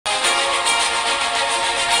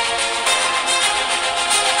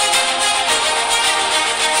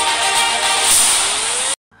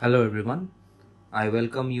Hello everyone, I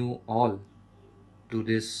welcome you all to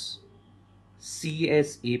this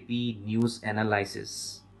CSAP news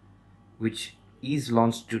analysis which is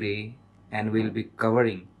launched today and will be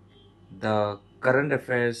covering the current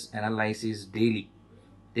affairs analysis daily,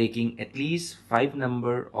 taking at least 5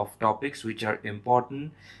 number of topics which are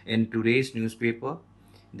important in today's newspaper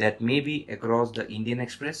that may be across the Indian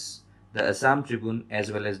Express, the Assam Tribune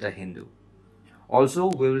as well as the Hindu. Also,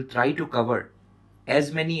 we will try to cover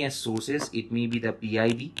as many as sources. It may be the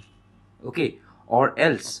PIB, okay, or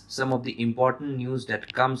else some of the important news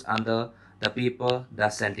that comes under the paper The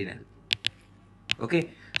Sentinel.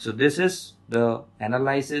 Okay, so this is the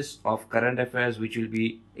analysis of current affairs which will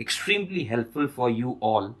be extremely helpful for you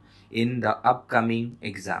all in the upcoming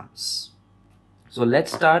exams. So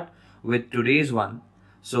let's start with today's one.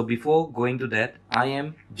 So before going to that, I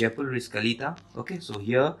am Jaipur Riskalita. Okay, so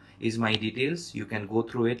here is my details. You can go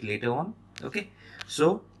through it later on. Okay,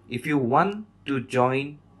 so if you want to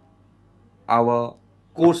join our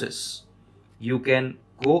courses, you can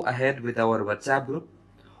go ahead with our WhatsApp group.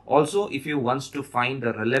 Also, if you want to find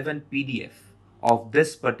the relevant PDF of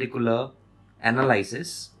this particular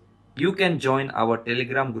analysis, you can join our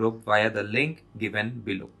Telegram group via the link given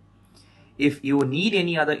below. If you need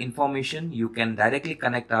any other information, you can directly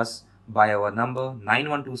connect us by our number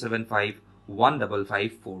 91275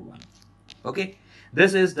 15541. Okay,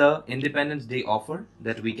 this is the Independence Day offer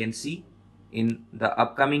that we can see in the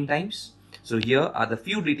upcoming times. So here are the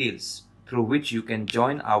few details through which you can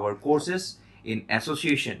join our courses in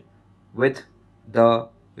association with the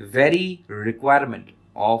very requirement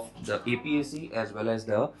of the APSC as well as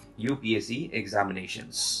the UPSC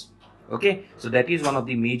examinations. Okay, so that is one of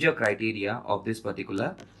the major criteria of this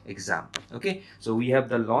particular exam. Okay, so we have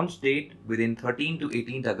the launch date within 13th to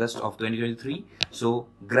 18th August of 2023. So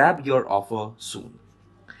grab your offer soon.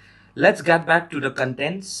 Let's get back to the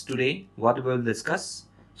contents today, what we will discuss.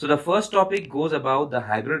 So the first topic goes about the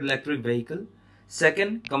hybrid electric vehicle.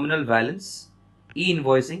 Second, communal violence,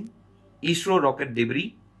 e-invoicing, ISRO rocket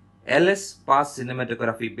debris, LS pass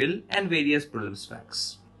cinematography bill, and various prelims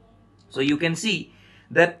facts. So you can see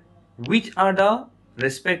that which are the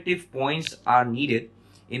respective points are needed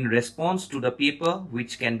in response to the paper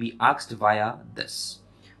which can be asked via this.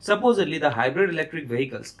 Supposedly the hybrid electric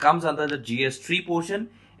vehicles comes under the GS3 portion,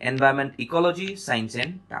 environment, ecology, science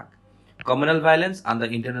and tech. Communal violence under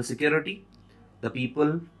internal security. The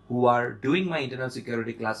people who are doing my internal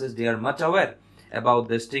security classes, they are much aware about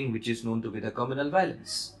this thing which is known to be the communal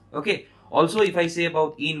violence. Okay. Also, if I say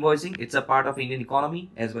about e-invoicing, it's a part of Indian economy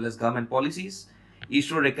as well as government policies.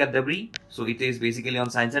 ISRO record debris, so it is basically on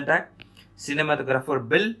science and tech. Cinematographer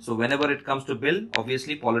bill, so whenever it comes to bill,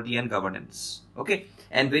 obviously polity and governance. Okay,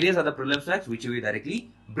 and various other prelims facts which we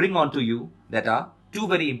directly bring on to you that are two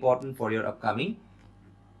very important for your upcoming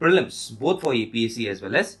prelims, both for APSC as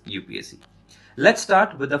well as UPSC. Let's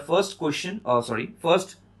start with the first question,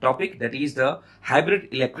 first topic, that is the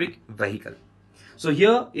hybrid electric vehicle. So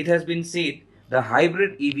here it has been said the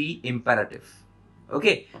hybrid EV imperative.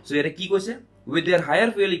 Okay, so here a key question. With their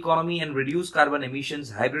higher fuel economy and reduced carbon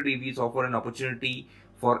emissions, hybrid EVs offer an opportunity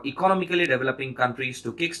for economically developing countries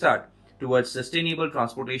to kickstart towards sustainable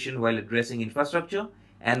transportation while addressing infrastructure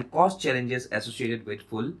and cost challenges associated with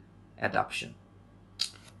full adoption.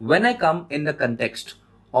 When I come in the context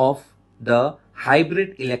of the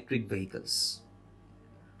hybrid electric vehicles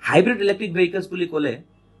boli kole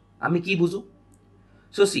ami ki buzo?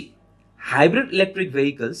 So see, hybrid electric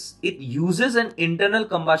vehicles, it uses an internal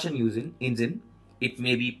combustion engine. It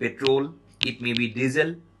may be petrol, it may be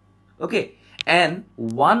diesel, okay, and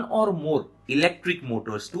one or more electric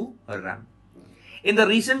motors to run. In the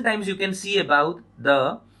recent times, you can see about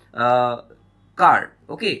the car,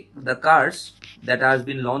 okay, the cars that has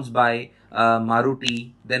been launched by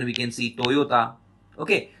Maruti, then we can see Toyota,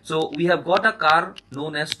 okay. So we have got a car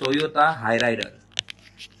known as Toyota Hyryder.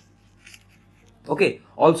 Okay,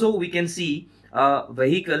 also we can see a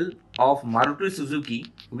vehicle of Maruti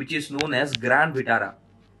Suzuki which is known as Grand Vitara.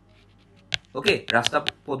 Okay, Rasta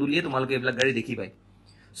Poduliye tumalke ebla gari dekhi bhai.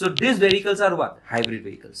 So these vehicles are what? Hybrid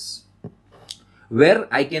vehicles, where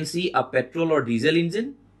I can see a petrol or diesel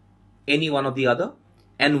engine, any one of the other,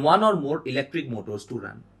 and one or more electric motors to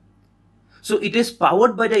run. So it is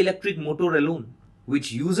powered by the electric motor alone,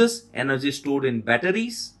 which uses energy stored in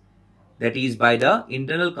batteries, that is by the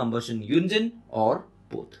internal combustion engine or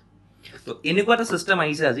both. So এনেকুৱা এটা system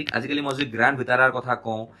আহিছে আজিকালি মই যদি grand ভিটাৰাৰ কথা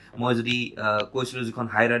কওঁ, মই যদি কৈছিলো যিখন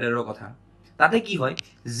হাই ৰাইডাৰৰ কথা, তাতে কি হয়,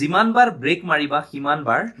 যিমান বাৰ ব্ৰেক মাৰিবা সিমান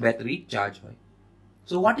বাৰ ব্যাটাৰি চাৰ্জ হয়.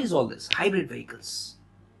 So what is all this? Hybrid vehicles.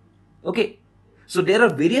 Okay, So there are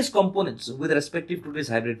various components with respective to these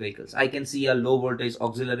hybrid vehicles. I can see a low voltage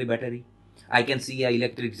auxiliary battery. I can see a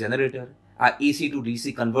electric generator, a AC to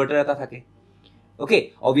DC converter eta thake. Okay,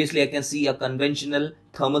 obviously I can see a conventional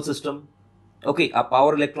thermal system. Okay, a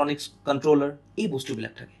power electronics controller. Ei bostu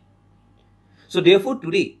bilak thake. So therefore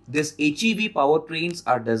today, these HEV powertrains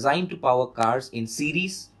are designed to power cars in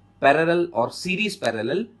series, parallel or series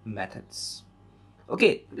parallel methods.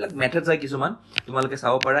 Okay, like methods are kisuman, tumalke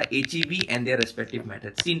sawo para HEV and their respective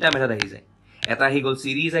methods. Tinta method ahi jay. Eta ahi gol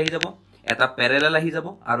series ahi jabo, eta parallel ahi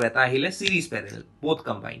jabo, aru eta ahile series parallel, both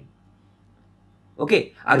combined. Okay,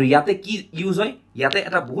 aru yate ki use hoy? Yate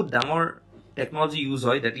eta bahut dangor technology use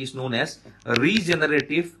hoy, that is known as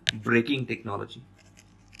regenerative braking technology.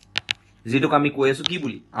 যেটোক আমি কৈ আছো কি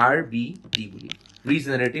বুলি RBT বুলি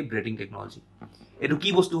regenerative braking technology এটো কি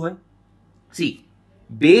বস্তু হয় see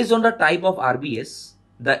based on the type of RBS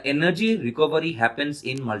the energy recovery happens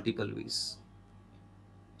in multiple ways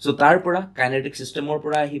so tar pora kinetic system or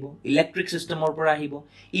pora ahibo electric system or pora ahibo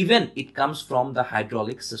even it comes from the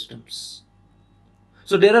hydraulic systems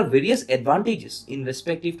so there are various advantages in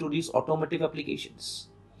respective to these automotive applications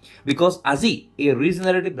because আজি a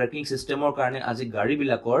regenerative braking system or karone আজি gari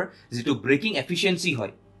bilakor jitu braking efficiency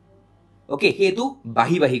hoy okay hetu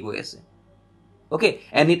bahi goi ase okay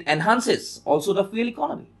and it enhances also the fuel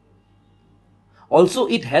economy also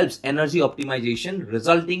it helps energy optimization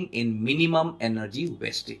resulting in minimum energy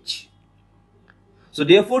wastage so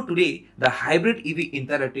therefore today the hybrid EV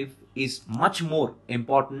imperative is much more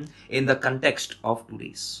important in the context of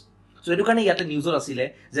today's So, etu kane yate newsor asile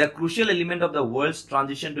je a crucial element of the world's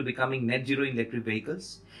transition to becoming net zero electric vehicles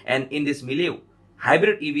and in this milieu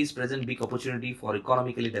hybrid EVs present big opportunity for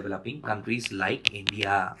economically developing countries like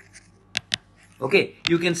India. Okay,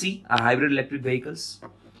 you can see a hybrid electric vehicles.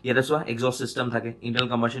 Yete so exhaust system thake, internal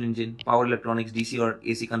combustion engine, power electronics, DC or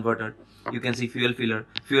AC converter. You can see fuel filler,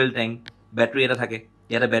 fuel tank, battery eta thake.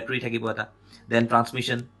 Yete battery thakibo eta. Then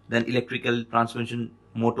transmission, then electrical transmission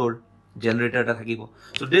motor. Generator thakibo.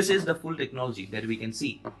 So this is the full technology that we can see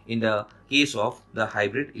in the case of the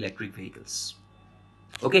hybrid electric vehicles.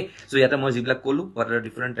 Okay, so yata moi jiblak kolu what are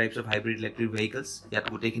different types of hybrid electric vehicles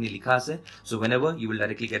yat gote khini likha ase so whenever you will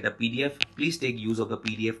directly get the PDF please take use of the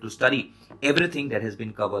PDF to study everything that has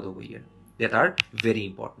been covered over here that are very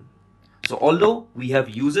important. So although we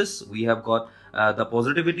have uses we have got the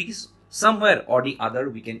positivities somewhere or the other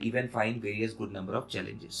we can even find various good number of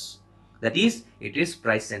challenges. That is, it is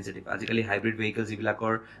price sensitive. Ajikali hybrid vehicles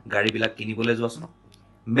ibilakor gari bilak kinibole joaso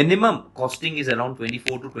minimum costing is around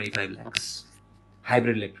 24 to 25 lakhs.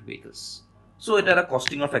 Hybrid electric vehicles. So it are a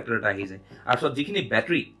costing or factor eta ahi jay. Ar so jikhini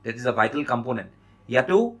battery that is a vital component.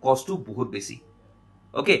 Yato cost to bahut besi.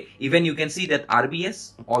 Okay, even you can see that RBS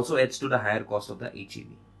also adds to the higher cost of the HEV.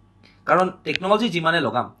 Karon technology jimane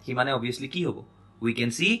logam himane obviously ki hobo. We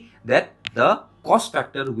can see that the cost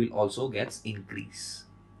factor will also gets increase.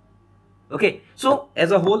 Okay, so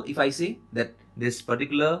as a whole, if I say that this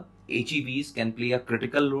particular HEVs can play a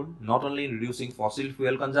critical role not only in reducing fossil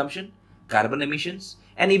fuel consumption, carbon emissions,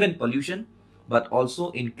 and even pollution, but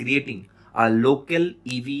also in creating a local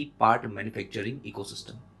EV part manufacturing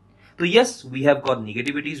ecosystem. So yes, we have got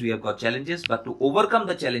negativities, we have got challenges, but to overcome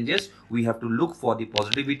the challenges, we have to look for the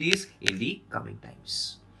positivities in the coming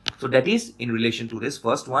times. So that is in relation to this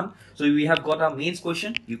first one. So we have got a mains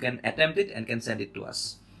question. You can attempt it and can send it to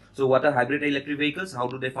us. So what are hybrid electric vehicles? How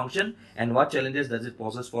do they function? And what challenges does it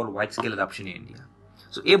poses for wide-scale adoption in India?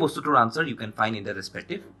 So a bostutor answer you can find in the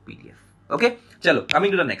respective PDF. Okay, chalo,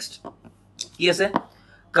 coming to the next. Yes,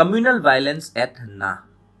 communal violence at Na.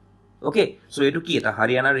 Okay, so etu ki eta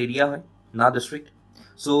Haryana area hoy, Na district.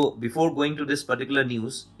 So before going to this particular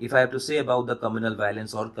news, if I have to say about the communal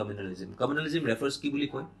violence or communalism, communalism refers ki boli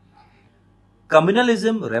koi.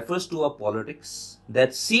 Communalism refers to a politics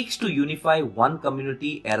that seeks to unify one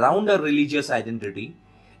community around a religious identity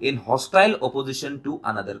in hostile opposition to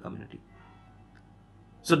another community.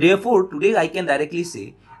 So therefore, today I can directly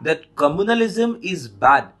say that communalism is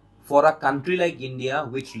bad for a country like India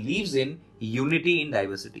which lives in unity in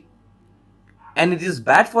diversity. And it is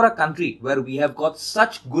bad for a country where we have got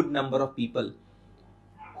such good number of people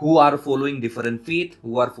who are following different faith,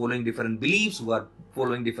 who are following different beliefs, who are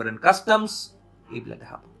following different customs.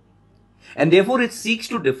 And therefore it seeks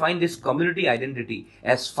to define this community identity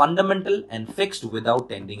as fundamental and fixed without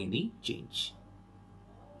tending any change.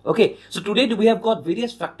 Okay, so today we have got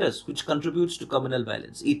various factors which contributes to communal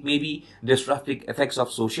violence. It may be disruptive effects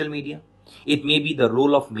of social media. It may be the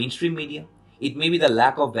role of mainstream media. It may be the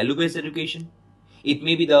lack of value-based education. It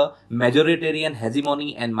may be the majoritarian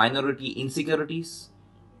hegemony and minority insecurities.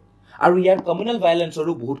 Aru yar communal violence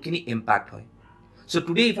oru bahut kini impact hoy. So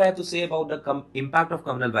today, if I have to say about the impact of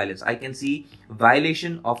communal violence, I can see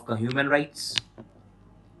violation of human rights.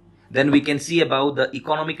 Then we can see about the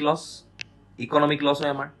economic loss.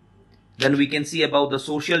 Then we can see about the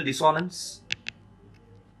social dissonance.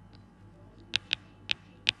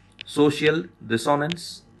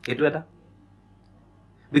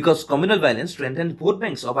 Because communal violence strengthens vote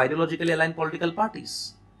banks of ideologically aligned political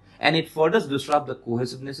parties, and it further disrupts the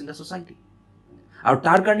cohesiveness in the society. Our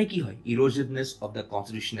target ki hoy? Erosiveness of the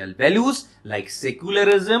constitutional values like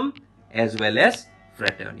secularism as well as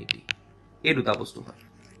fraternity.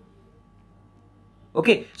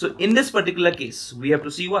 Okay, so in this particular case, we have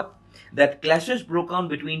to see what? That clashes broke out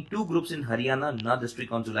between two groups in Haryana, Na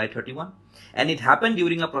district on July 31, and it happened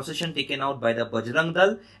during a procession taken out by the Bajrang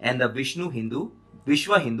Dal and the Vishwa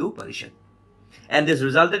Hindu Parishad. And this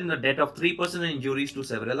resulted in the death of 3 persons and injuries to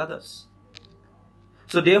several others.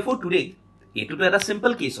 So therefore today, it is a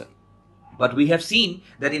simple case. But we have seen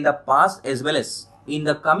that in the past as well as in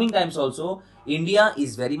the coming times also, India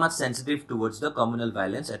is very much sensitive towards the communal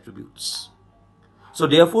violence attributes. So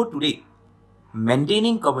therefore today,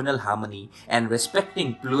 maintaining communal harmony and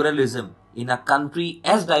respecting pluralism in a country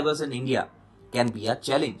as diverse as India can be a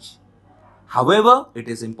challenge. However, it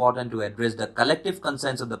is important to address the collective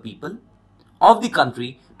concerns of the people of the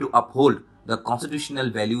country to uphold the constitutional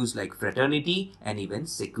values like fraternity and even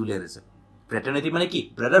secularism. Fraternity means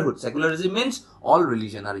ki? Brotherhood. Secularism means all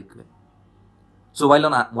religion are equal. So while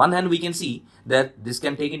on one hand we can see that this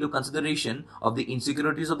can take into consideration of the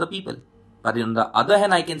insecurities of the people, but on the other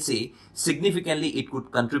hand I can say significantly it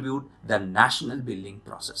could contribute the national building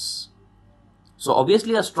process. So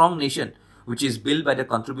obviously a strong nation which is built by the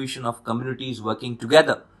contribution of communities working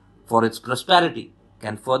together for its prosperity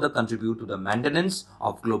can further contribute to the maintenance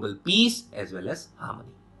of global peace as well as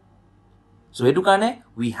harmony. So hetu karone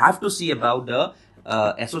we have to see about the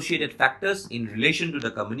associated factors in relation to the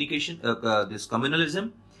this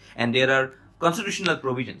communalism, and there are constitutional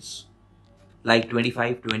provisions like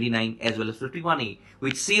 25, 29 as well as 51A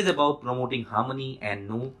which says about promoting harmony and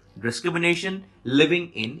no discrimination,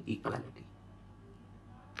 living in equality.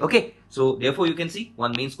 Okay, so therefore you can see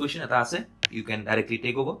one mains question at ASSAM, you can directly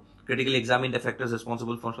take over. Critically examine the factors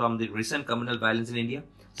responsible for some of the recent communal violence in India,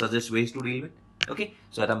 suggest ways to deal with. Okay,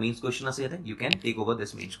 so at a mains question you can take over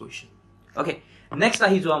this mains question. Okay, next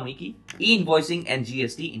e-invoicing and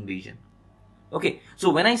GST invasion. Okay, so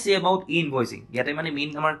when I say about e-invoicing,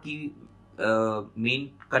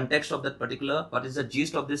 main context of that particular, what is the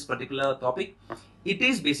gist of this particular topic? It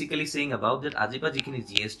is basically saying about that ajipa jikhini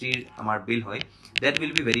GST amar bill hoy, that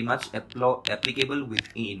will be very much applicable with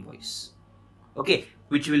e-invoice. Okay,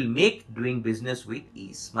 which will make doing business with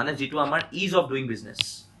ease. Mane jitu amar ease of doing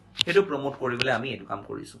business, hetu promote koribole ami etu kam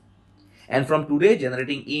korisu. And from today,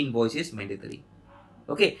 generating e-invoice is mandatory.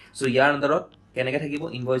 Okay, so yar andarot keneka thakibo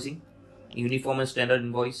invoicing, uniform and standard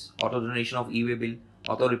invoice, auto generation of e-way bill,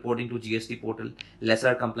 auto reporting to GST portal,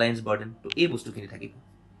 lesser compliance burden. To ei bostu khini thakibo.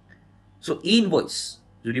 So e-invoice,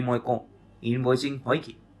 jodi moi ko e-invoicing hoy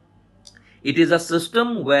ki, it is a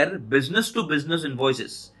system where business to business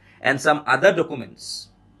invoices and some other documents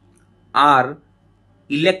are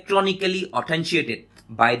electronically authenticated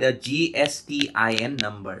by the GSTIN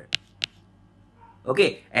number.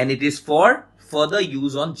 Okay, and it is for further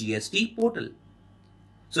use on GST portal.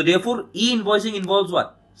 So therefore, e-invoicing involves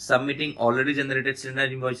what? Submitting already generated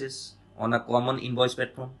standard invoices on a common invoice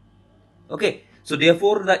platform. Okay, so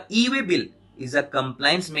therefore the e-way bill is a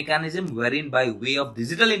compliance mechanism wherein by way of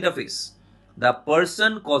digital interface, the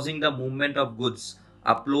person causing the movement of goods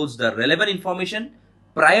uploads the relevant information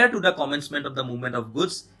prior to the commencement of the movement of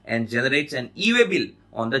goods and generates an e-way bill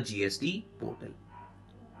on the GST portal.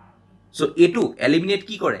 So A2 eliminate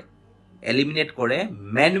ki kore? Eliminate kore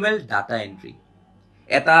manual data entry.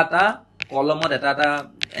 Eta column eta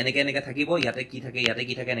eneke thakibo, yate ki thake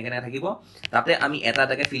eneke thakibo, tate ami eta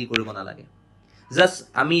fill koribo nalage. Just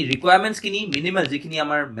ami requirements kini minimal jikhini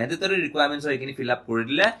amar mandatory requirements hoy ekini fill up kori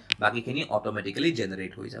dile baki khini automatically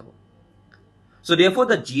generate hoi jabo. So therefore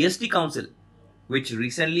the GST Council, which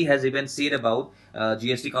recently has even said about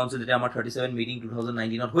GST Council jeta amar 37 meeting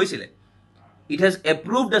 2019 ot hoisile, it has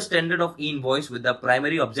approved the standard of e-invoice with the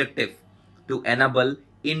primary objective to enable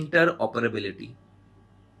interoperability.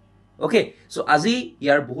 Okay, so aji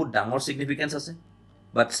yar bahut dangor significance ase,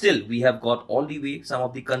 but still we have got all the way some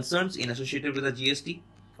of the concerns in associated with the GST.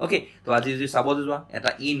 Okay, so aji je sabo jwa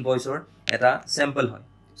eta e-invoice or eta sample hoy.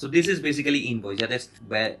 So this is basically e-invoice.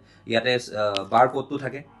 Yate barcode to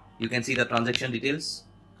thake. You can see the transaction details.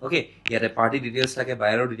 Okay, yate party details thake,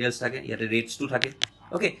 buyer details thake, yate rates to thake.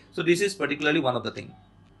 Okay, so this is particularly one of the thing.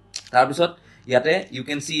 Tar pisot yate you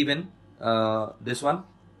can see even this one.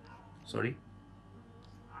 Sorry.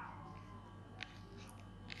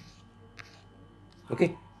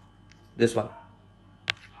 Okay, this one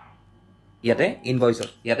yate invoice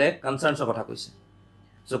yate concerns kotha koise.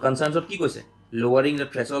 So concerns ki koise, lowering the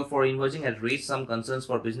threshold for invoicing has raised some concerns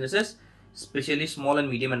for businesses, especially small and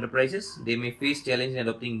medium enterprises. They may face challenge in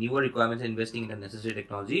adopting newer requirements and investing in the necessary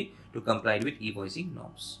technology to comply with invoicing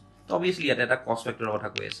norms. So obviously yate eta cost factor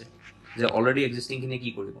kotha koi ase je already existing kine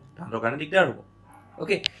ki koribo tahantor karone digdar hobo.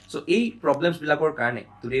 Okay, so ei problems bilakor karone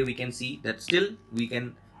today we can see that still we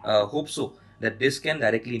can hope so that this can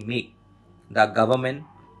directly make the government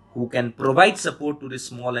who can provide support to the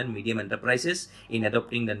small and medium enterprises in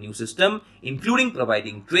adopting the new system, including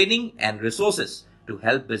providing training and resources to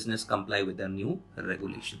help business comply with the new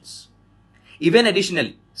regulations. Even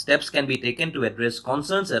additionally, steps can be taken to address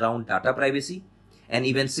concerns around data privacy and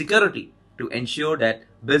even security to ensure that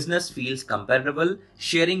business feels comfortable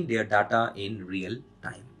sharing their data in real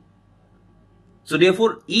time. So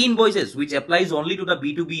therefore, e-invoices, which applies only to the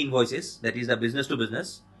B2B invoices, that is the business to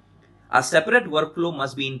business, a separate workflow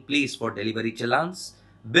must be in place for delivery challans,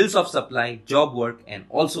 bills of supply, job work, and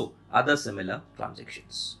also other similar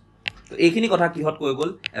transactions. So, ekhini kotha kihot koi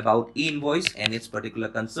gol about e-invoice and its particular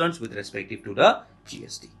concerns with respect to the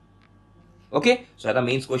GST. Okay, so eta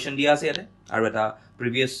mains question dia ase ate aru eta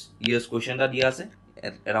previous years question da dia ase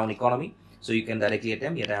around economy. So you can directly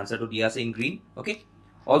attempt yet answer to dia ase in green. Okay,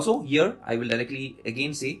 also here I will directly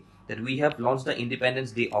again say that we have launched the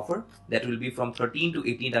Independence Day offer that will be from 13th to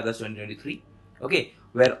 18th August 2023. Okay,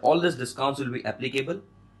 where all these discounts will be applicable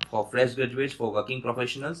for fresh graduates, for working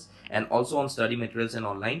professionals, and also on study materials and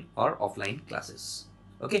online or offline classes.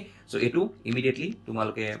 Okay, so etu immediately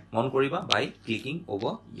tumaloke mon koriba by clicking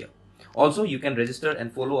over here. Also, you can register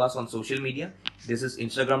and follow us on social media. This is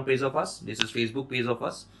Instagram page of us, this is Facebook page of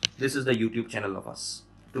us, this is the YouTube channel of us,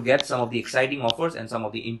 to get some of the exciting offers and some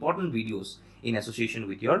of the important videos in association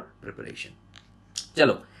with your preparation.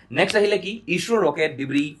 Chalo, next ahile ki ISRO rocket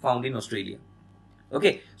debris found in Australia.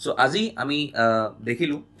 Okay, so aji ami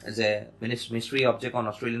dekhilu as a mystery object on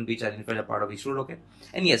Australian beach identified a part of ISRO rocket,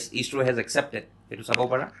 and yes, ISRO has accepted etu sabo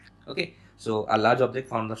para. Okay, so a large object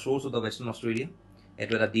found on the shores of the Western Australia. It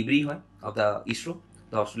was a debris of the ISRO,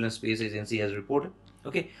 the Australian Space Agency has reported.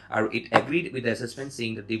 Okay, it agreed with the assessment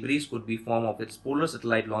saying the debris could be form of its polar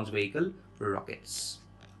satellite launch vehicle rockets.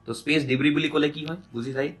 So space debris boli kole ki hoy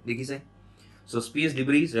buji jai dekhi sai. So space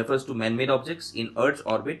debris refers to man-made objects in Earth's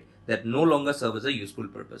orbit that no longer serve as a useful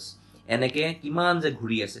purpose. Eneke kiman je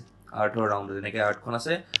ghuri ase Earthor around eneke Earth khon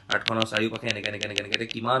ase, Earth khonor sari pakhe eneke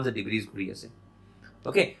kiman je debris ghuri ase.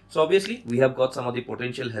 Okay, so obviously we have got some of the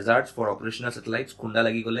potential hazards for operational satellites. Khunda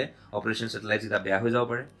lagi gole operational satellites ita beya hoi jabo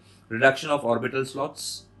pare. Reduction of orbital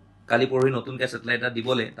slots. Kali porhi notun ke satellite ta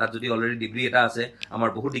dibole tat jodi already debris eta ase amar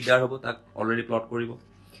bahut digdar hobo tak already plot koribo.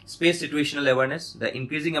 Space situational awareness. The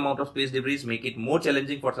increasing amount of space debris make it more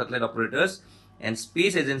challenging for satellite operators and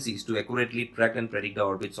space agencies to accurately track and predict the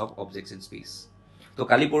orbits of objects in space. So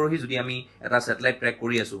kali porhi jodi ami eta satellite track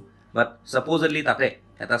kori asu, but supposedly tate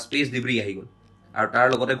eta space debris ahi gol আৰু তাৰ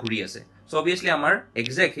লগতে ঘূৰি আছে. So obviously আমাৰ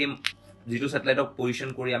exact হেম যেটো স্যাটেলাইটক position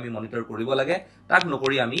কৰি আমি monitor কৰিব লাগে তাক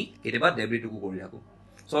নকৰি আমি কেতিয়াবা ডেব্ৰিটুকু কৰি থাকো.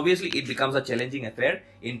 So obviously it becomes a challenging affair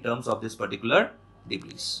in terms of this particular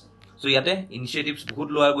debris. So ইয়াতে ইনিশিয়েটিভস বহুত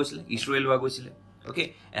লোৱা গৈছিলে, ইছৰোৱে লোৱা গৈছিলে. ওকে,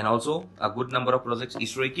 and also a good number of প্ৰজেক্টস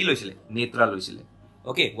ইছৰোৱে কি লৈছিলে, নেত্ৰা লৈছিলে.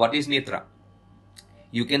 ওকে, what is নেত্ৰা?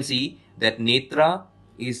 You can see that Netra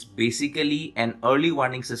is basically an early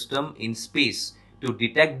warning system in space to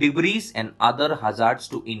detect debris and other hazards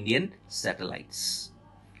to Indian satellites.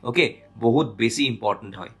 Okay, bahut basic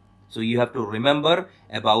important hoy. So you have to remember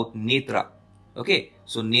about Netra. Okay,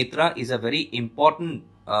 so Netra is a very important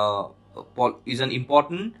an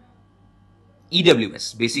important EWS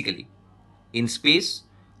basically in space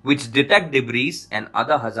which detect debris and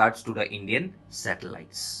other hazards to the Indian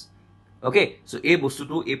satellites. Okay, so a bostu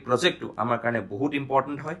to a project to amar karone bahut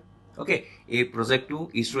important hoy. Okay, a project to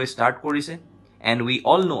ISRO start korise. And we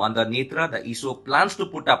all know under Netra, the ISRO plans to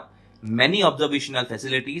put up many observational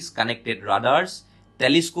facilities, connected radars,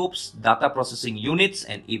 telescopes, data processing units,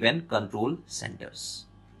 and even control centers.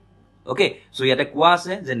 Okay, so yate kwa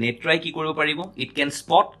ase je Netra ki koribo paribo? It can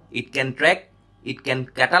spot, it can track, it can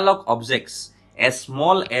catalog objects as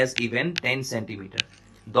small as even 10 cm.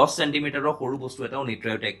 10 cm ro horu bostu etao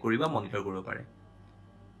Netra track koriba monitor koribo pare.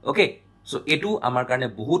 Okay, so etu amar karone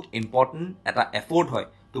bahut important eta effort hoy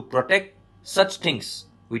to protect such things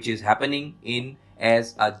which is happening in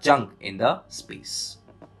as a junk in the space.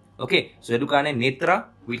 Okay, so edu karone Netra,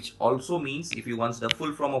 which also means, if you want the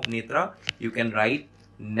full form of Netra, you can write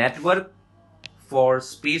Network for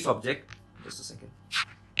Space Object. Just a second.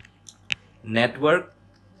 Network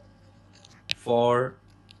for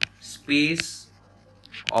Space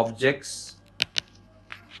Objects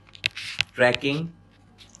tracking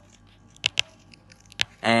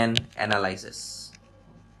and analysis.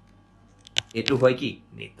 Etu hoy ki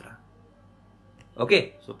Netra. Okay,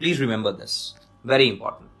 so please remember this, very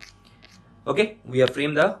important. Okay, we have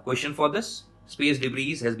framed the question for this. Space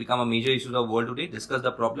debris has become a major issue of the world today. Discuss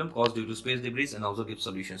the problem caused due to space debris and also give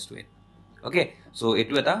solutions to it. Okay, so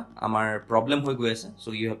etu eta amar problem hoy goi ase, so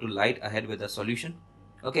you have to light ahead with a solution.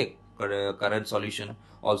 Okay, current solution,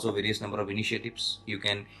 also various number of initiatives. You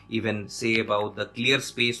can even say about the clear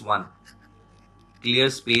space 1. Clear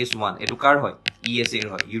space 1 etu kar hoy? ESA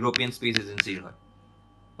hoy, European Space Agency hoy.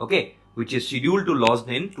 Okay, which is scheduled to launch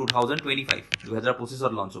in 2025. 2025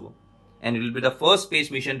 or launch hobo, and it will be the first space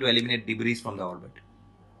mission to eliminate debris from the orbit.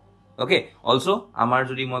 Okay, also amar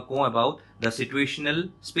jodi moi ko about the situational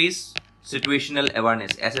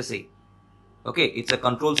awareness, SSA. Okay, it's a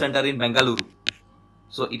control center in Bengaluru,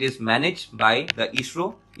 so it is managed by the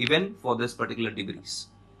ISRO even for this particular debris.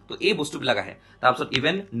 তো এই বস্তু বিলাক আহে তাৰপিছত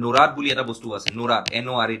even নোৰাদ বুলি এটা বস্তু আছে, নোৰাদ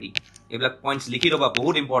NORAD, এইবিলাক points লিখি ল'বা,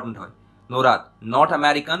 বহুত ইম্পৰ্টেণ্ট হয়। NORAD, North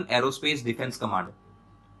American Aerospace Defense Command,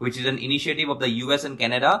 which is an initiative of the US and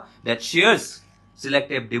Canada that shares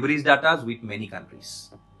selective debris data with many countries.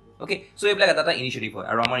 Okay, so এইবিলাক এটা initiative হয়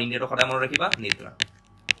আৰু আমাৰ ইণ্ডিয়াটো সদায় মনত ৰাখিবা নেত্ৰা।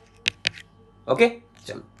 Okay,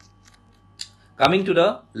 চলো। Coming to the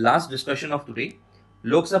last discussion of today,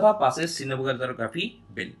 Lok Sabha passes cinematography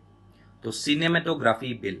bill. তো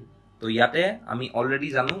cinematography bill, তো ইয়াতে আমি অলৰেডি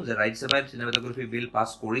জানো যে ৰাজ্য সভাই cinematography bill পাছ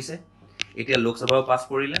কৰিছে, এতিয়া লোক সভাও পাছ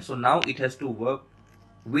কৰিলে। so now it has to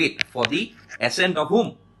wait for the assent of whom?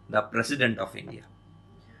 The President of India.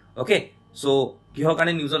 Okay, so কিহৰ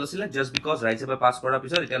কাৰণে নিউজত আছিলে? just because ৰাজ্য সভাই পাছ কৰাৰ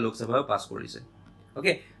পিছত এতিয়া লোক সভাও পাছ কৰিছে।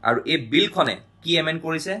 okay, আৰু এই বিলখনে কি এমেন্ড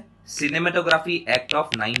কৰিছে? Cinematography Act of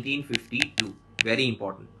 1952, very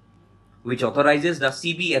important, which authorizes the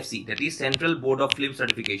CBFC, that is Central Board of Film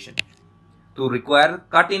Certification, to require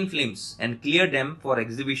cut-in films and clear them for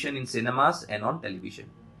exhibition in cinemas and on television.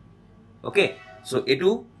 Okay, so etu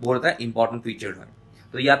বহুত important feature হয়।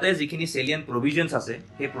 তো ইয়াতে যিখিনি salient provisions আছে,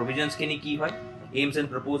 সেই provisions খিনি কি হয়? Aims and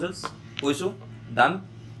proposals কৈছো, done.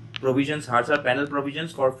 Provisions, harsher panel provisions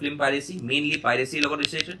for film piracy, mainly piracy লগত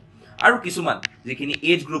related, আৰু কিছুমান যিখিনি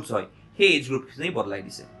age groups হয়, সেই age groups খিনি বদলাই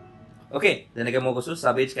দিছে। Okay, যেনেকৈ মই কৈছো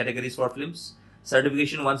sub age categories for films,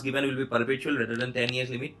 certification once given will be perpetual rather than 10 years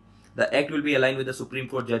limit. The act will be aligned with the Supreme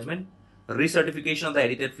Court judgment. Recertification of the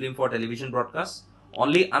edited film for television broadcast.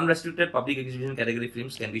 Only unrestricted public exhibition category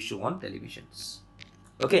films can be shown on televisions.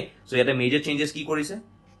 Okay, so yata major changes ki korise?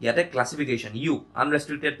 Yata classification U,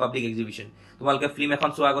 unrestricted public exhibition. Tumalke film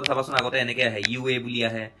ekhon so agot sabason agote eneke ahe UA buli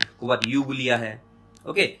ahe, kobat U buli ahe.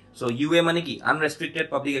 Okay, so UA mane ki unrestricted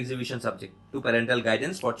public exhibition subject to parental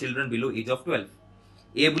guidance for children below age of 12.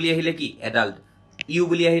 A buli ahile ki adult. U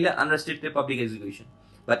buli ahile unrestricted public exhibition.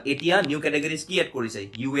 But etia new categories ki add korise?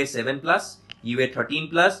 UA 7+, UA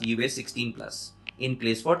 13+, UA 16+ in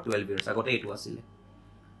place for 12 years. Agote etu asile.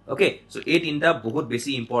 Okay, so 8 inta bahut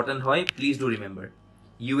besi important hoy, please do remember.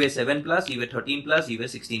 UA 7+, UA 13+, UA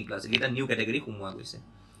 16+. Eta new category humwa goise.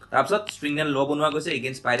 Tarpsot stringent law bonwa goise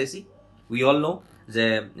against piracy. We all know যে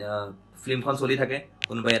film খন চলি থাকে,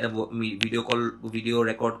 কোনোবাই এটা video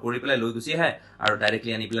record কৰি পেলাই লৈ Gucci আহে আৰু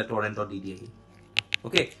ডাইৰেক্টলি আনি পেলাই টৰেণ্টত দি দিয়ে।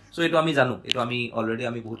 ওকে, সো এইটো আমি জানো, এইটো আমি অলৰেডি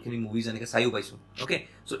আমি বহুতখিনি মুভিজ এনেকৈ চাইও পাইছোঁ। ওকে,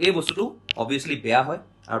 সো এই বস্তুটো অবভিয়াছলি বেয়া হয়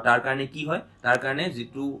আৰু তাৰ কাৰণে কি হয়? তাৰ কাৰণে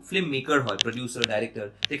যিটো ফিল্ম মেকাৰ হয়, প্ৰডিউচাৰ, ডাইৰেক্টৰ,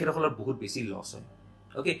 তেখেতসকলৰ বহুত বেছি লছ হয়।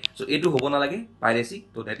 ওকে, সো এইটো হ'ব নালাগে পাইৰেচি।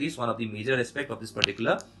 তো that is one of the major aspect of this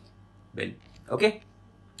particular bill. Okay,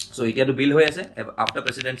 so it to bill hoye ase, after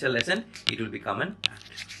presidential assent it will become an act,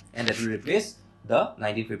 and that will replace the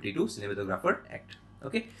 1952 Cinematographer Act.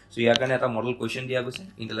 Okay, so here karone eta model question dia goise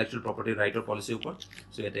intellectual property right or policy upor,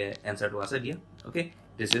 so ete answer to ase dia. Okay,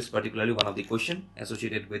 this is particularly one of the question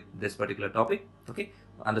associated with this particular topic. Okay,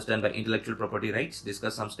 understand by intellectual property rights,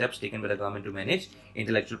 discuss some steps taken by the government to manage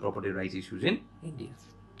intellectual property rights issues in India.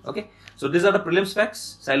 Okay, so these are the prelims facts.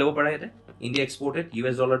 Sai lobo pada ete India exported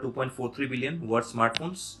 $2.43 billion worth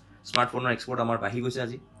smartphones. Smartphone export amar bahi goise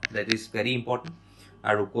aji, that is very important.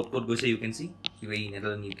 Aru code goise you can see UAE,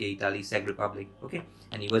 Netherlands, UK, Italy, Czech Republic. Okay,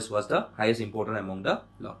 and US was the highest importer among the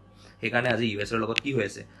lot. He karone aji US er logot ki hoye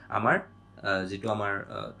ase, amar jitu amar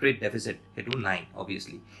trade deficit hetu nai,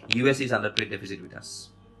 obviously US is under trade deficit with us.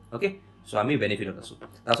 Okay, so ami benefit asu.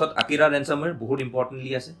 Tasot Akira ransomware bahut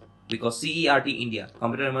importantly ase, because CERT India,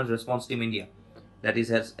 Computer Emergency Response Team India, that is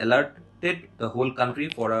has alerted the whole country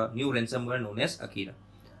for a new ransomware known as Akira.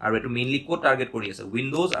 আৰু এটো mainly কো target কৰি আছে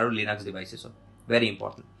Windows আৰু Linux devices, very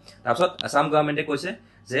important. তাৰপিছত আসাম গভর্নমেন্টে কৈছে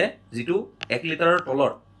যে যেটো 1 লিটাৰৰ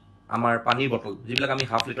তলৰ আমাৰ পানীৰ বটল, যিবিলাক আমি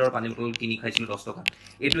হাফ লিটাৰৰ পানী বটল কিনি খাইছিলো 10 টকা,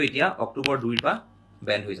 এটো এতিয়া অক্টোবৰ 2 পৰা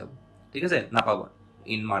ব্যান হৈ যাব। ঠিক আছে, নাপাবা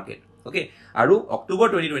ইন মার্কেট। Okay, আৰু October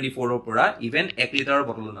 2024 ৰ পৰা even 1 লিটাৰৰ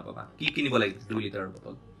বটল নাপাবা কি কিনিব লাগিব 2 লিটাৰৰ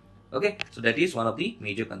bottle okay so that is one of the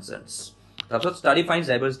major concerns তাৰপিছত study finds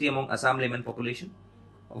diversity among Assam layman population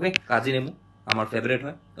okay Kazi নেমু আমাৰ ফেভাৰিট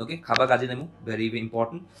হয় okay খাবা কাজি নেমু very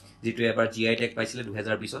important যেটো এবাৰ GI tag পাইছিলে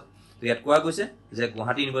 2020 ত তো ইয়াত কোৱা গৈছে যে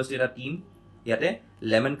গুৱাহাটী ইউনিভাৰ্সিটি এটা টিম ইয়াতে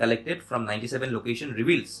lemon collected from 97 location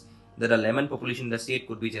reveals that the lemon population in the state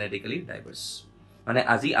could be genetically diverse মানে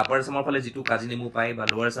আজি আপাৰ আসামৰ ফালে যেটো কাজি নেমু পায় বা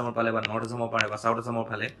লোৱাৰ আসামৰ ফালে বা নৰ্থ আসামৰ ফালে বা সাউথ আসামৰ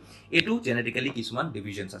ফালে এটো জেনেটিক্যালি কিছুমান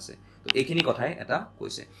ডিভিজনস আছে তো এইখিনি কথাই এটা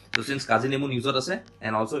কৈছে তো সিন্স কাজি নেমু নিউজত আছে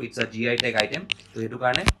and also it's a GI tag item তো হেতু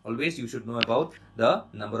কাৰণে always you should know about the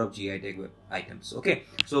number of GI tag items okay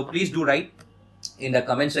so please do write in the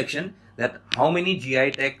comment section that how many GI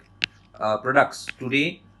tag products today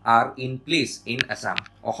are in place in Assam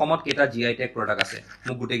অসমত কেটা GI tag product আছে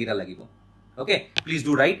মোক গুটে কিটা লাগিব okay please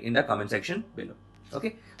do write in the comment section below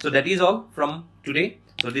okay so that is all from today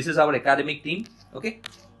so this is our academic team okay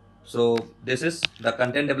so this is the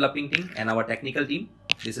content developing team and our technical team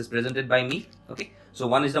this is presented by me okay so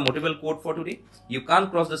one is the motivational quote for today you can't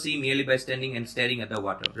cross the sea merely by standing and staring at the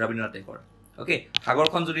water Rabindranath Tagore okay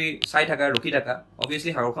সাগৰখন যদি চাই থাকা ৰখি থাকা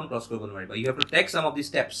obviously সাগৰখন cross কৰিব নোৱাৰিবা you have to take some of the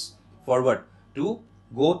steps forward to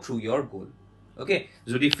go through your goal okay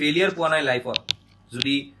যদি failure পোৱা নাই লাইফত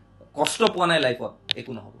যদি কষ্ট পোৱা নাই লাইফত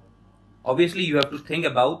একো নহব obviously you have to think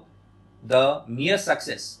about the mere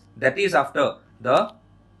success that is after the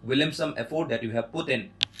Williamson effort that you have put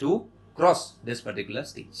in to cross this particular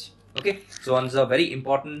stage okay so it's a very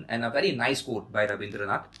important and a very nice quote by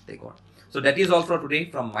Rabindranath Tagore so that is all for today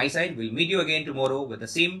from my side we'll meet you again tomorrow with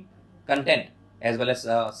the same content as well as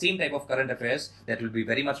same type of current affairs that will be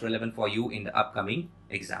very much relevant for you in the upcoming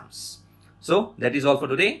exams so that is all for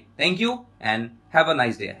today thank you and have a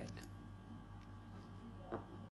nice day ahead